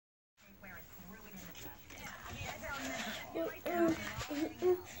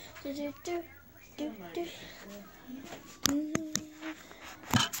If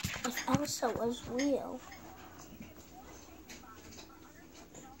Elsa was real.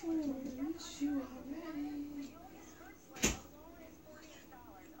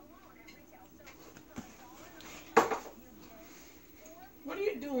 What are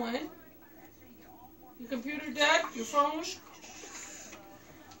you doing? Your computer dead? Your phone?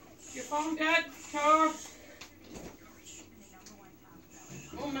 Your phone dead, Tor?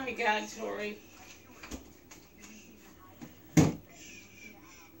 Oh my God, Tori.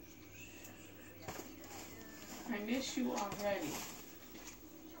 I miss you already.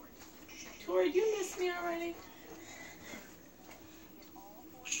 Tori, do you miss me already?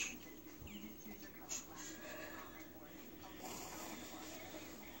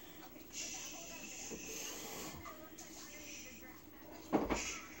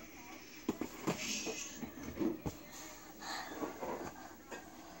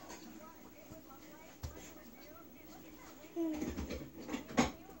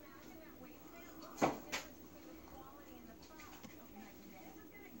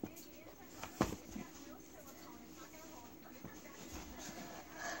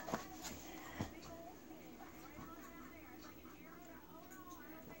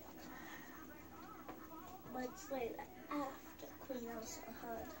 Months later, after Queen Elsa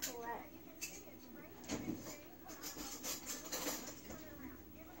heard her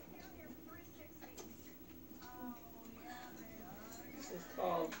This is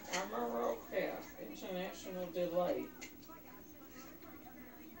called Armoro Craft International Delight.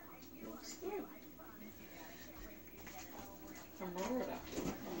 Looks good. Amorda.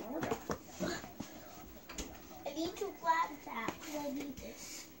 I need to grab that because I need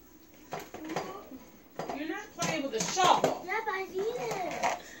this. You're not playing with a shovel. Yeah, but I need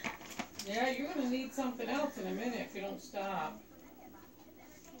it. Yeah, you're going to need something else in a minute if you don't stop.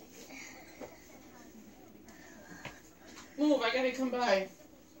 Move, I got to come by.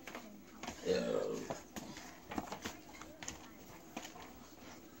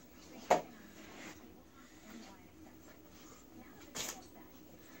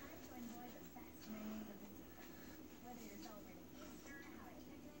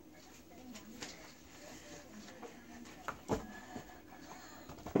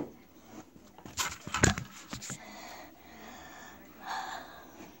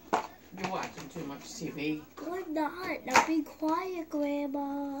 You're watching too much TV. No, I'm not. Now be quiet,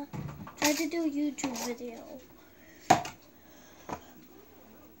 Grandma. Try to do a YouTube video.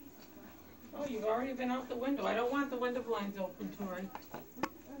 Oh, you've already been out the window. I don't want the window blinds open, Tori.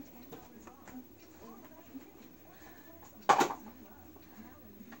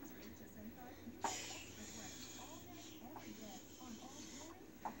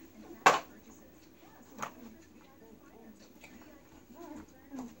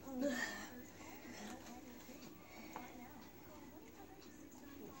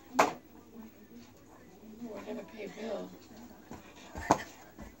 Bill.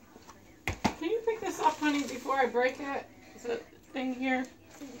 Can you pick this up, honey, before I break it? Is the thing here?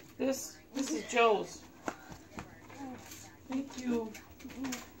 This is Joe's. Thank you.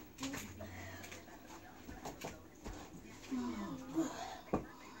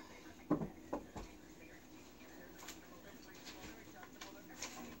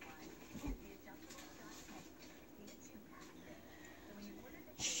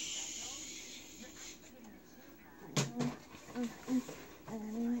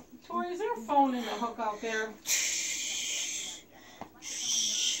 Tori, is there a phone in the hook out there?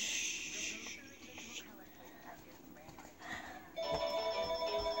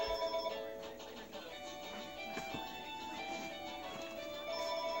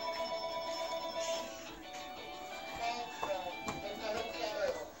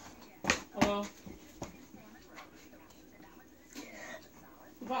 Hello?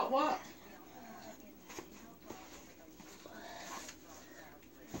 About what?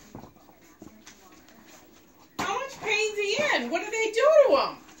 What did they do to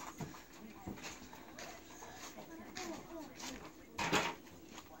him?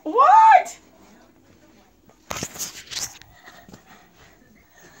 What?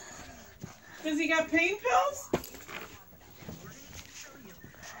 Does he got pain pills?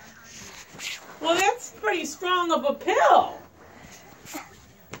 Well, that's pretty strong of a pill.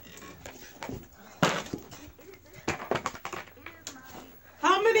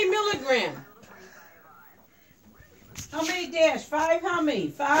 How many milligrams? How many dash? 5? How many?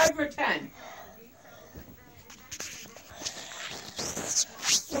 5 or 10?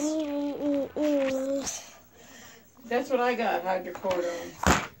 That's what I got, hydrocodone.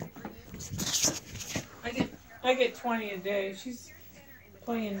 I get 20 a day.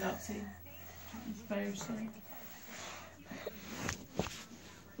 playing nutsy. It's by yourself.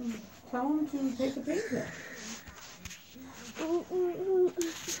 Tell him to take a picture.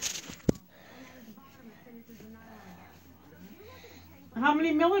 How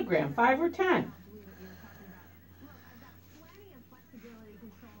many milligrams? 5 or 10?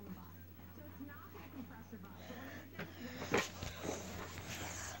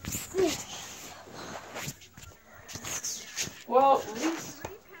 Well,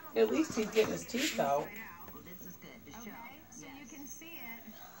 at least he's getting his teeth out.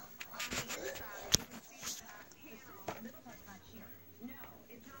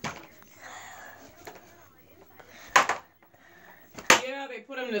 Yeah, they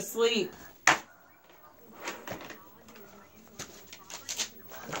put him to sleep.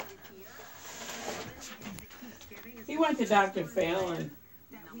 He went to Dr. Fallon.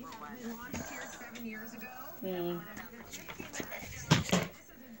 Yeah.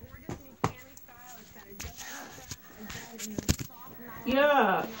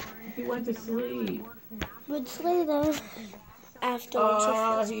 Yeah, he went to sleep. Which later?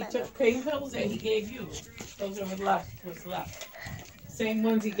 After he took pain pills that he gave you. Those are what's left. Same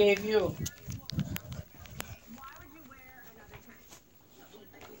ones he gave you.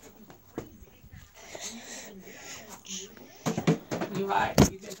 You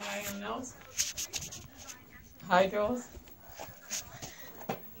get high on those? Hydros?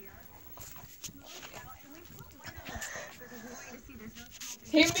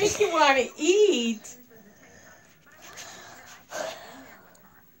 They make you want to eat.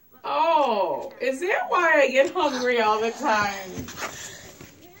 Oh, is that why I get hungry all the time?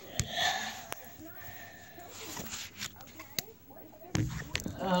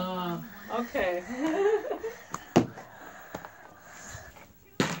 Okay.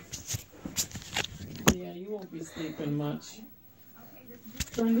 Yeah, you won't be sleeping much.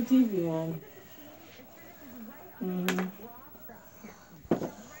 Turn the TV on.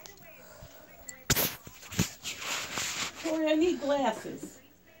 Boy, I need glasses.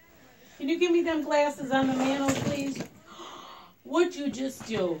 Can you give me them glasses on the mantle, please? What'd you just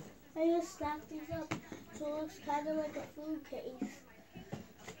do? I just stacked these up so it looks kind of like a food case.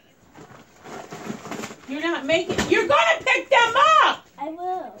 You're not making... You're going to pick them up! I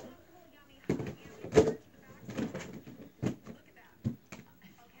will.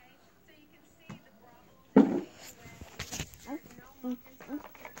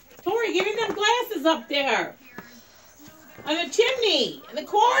 Tori, give me them glasses up there. On the chimney. In the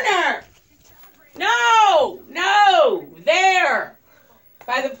corner. No. No. There.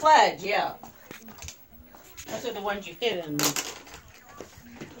 By the pledge, yeah. Those are the ones you hid in.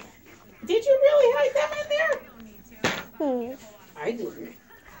 Did you really hide them in there? I didn't.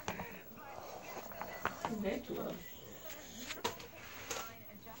 I bet you will.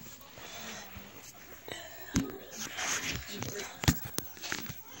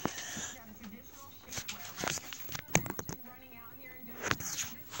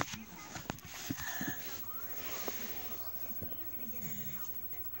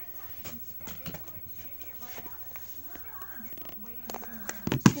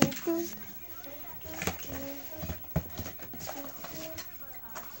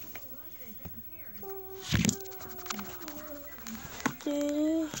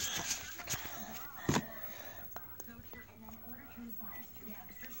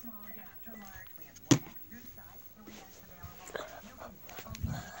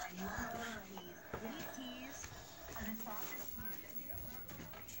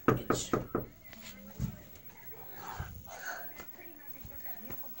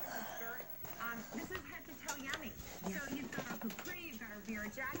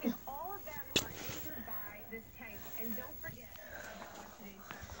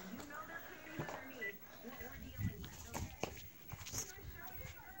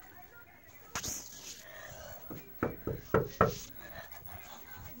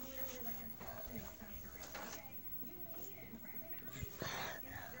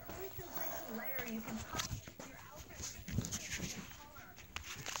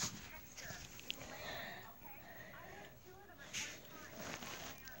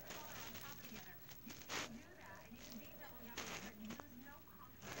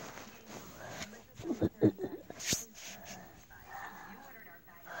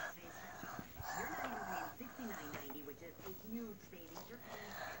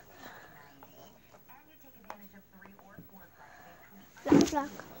 Black.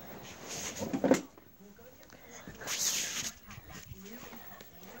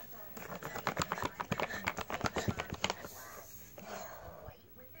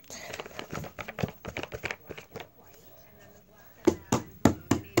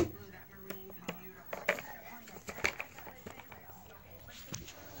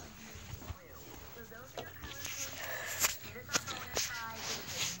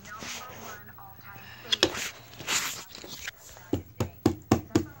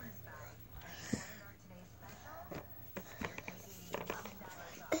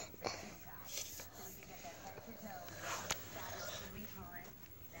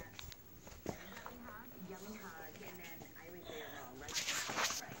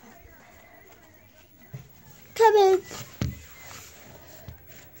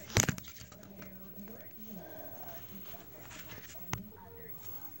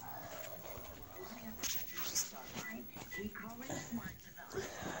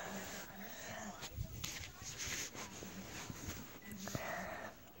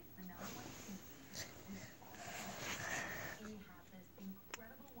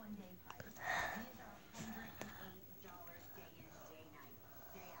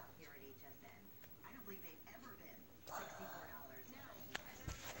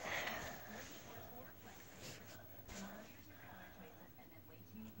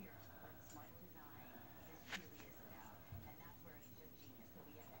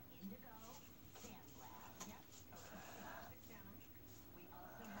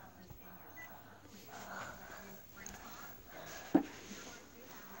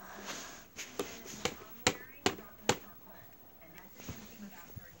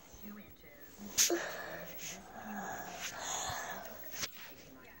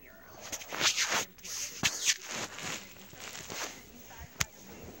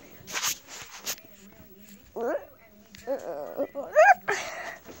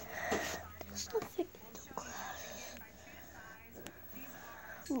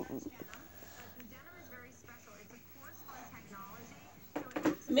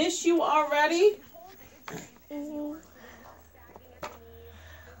 miss you already? Mm-hmm.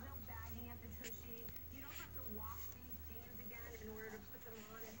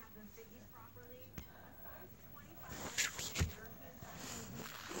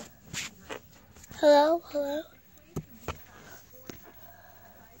 Hello? Hello?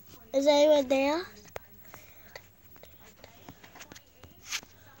 Is anyone there?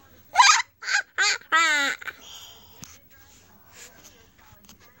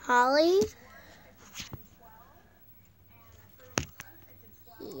 Holly?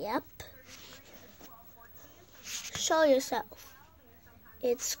 Yep. Show yourself.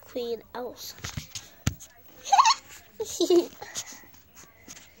 It's Queen Elsa.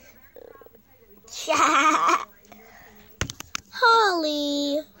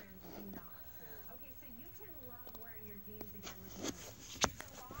 Holly.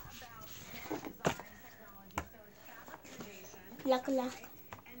 Luck, luck.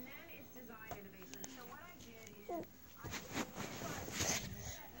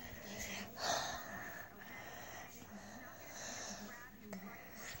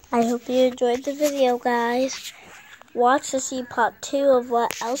 I hope you enjoyed the video, guys. Watch to see part 2 of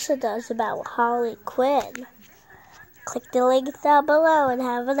what Elsa does about Holyqin. Click the link down below and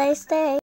have a nice day.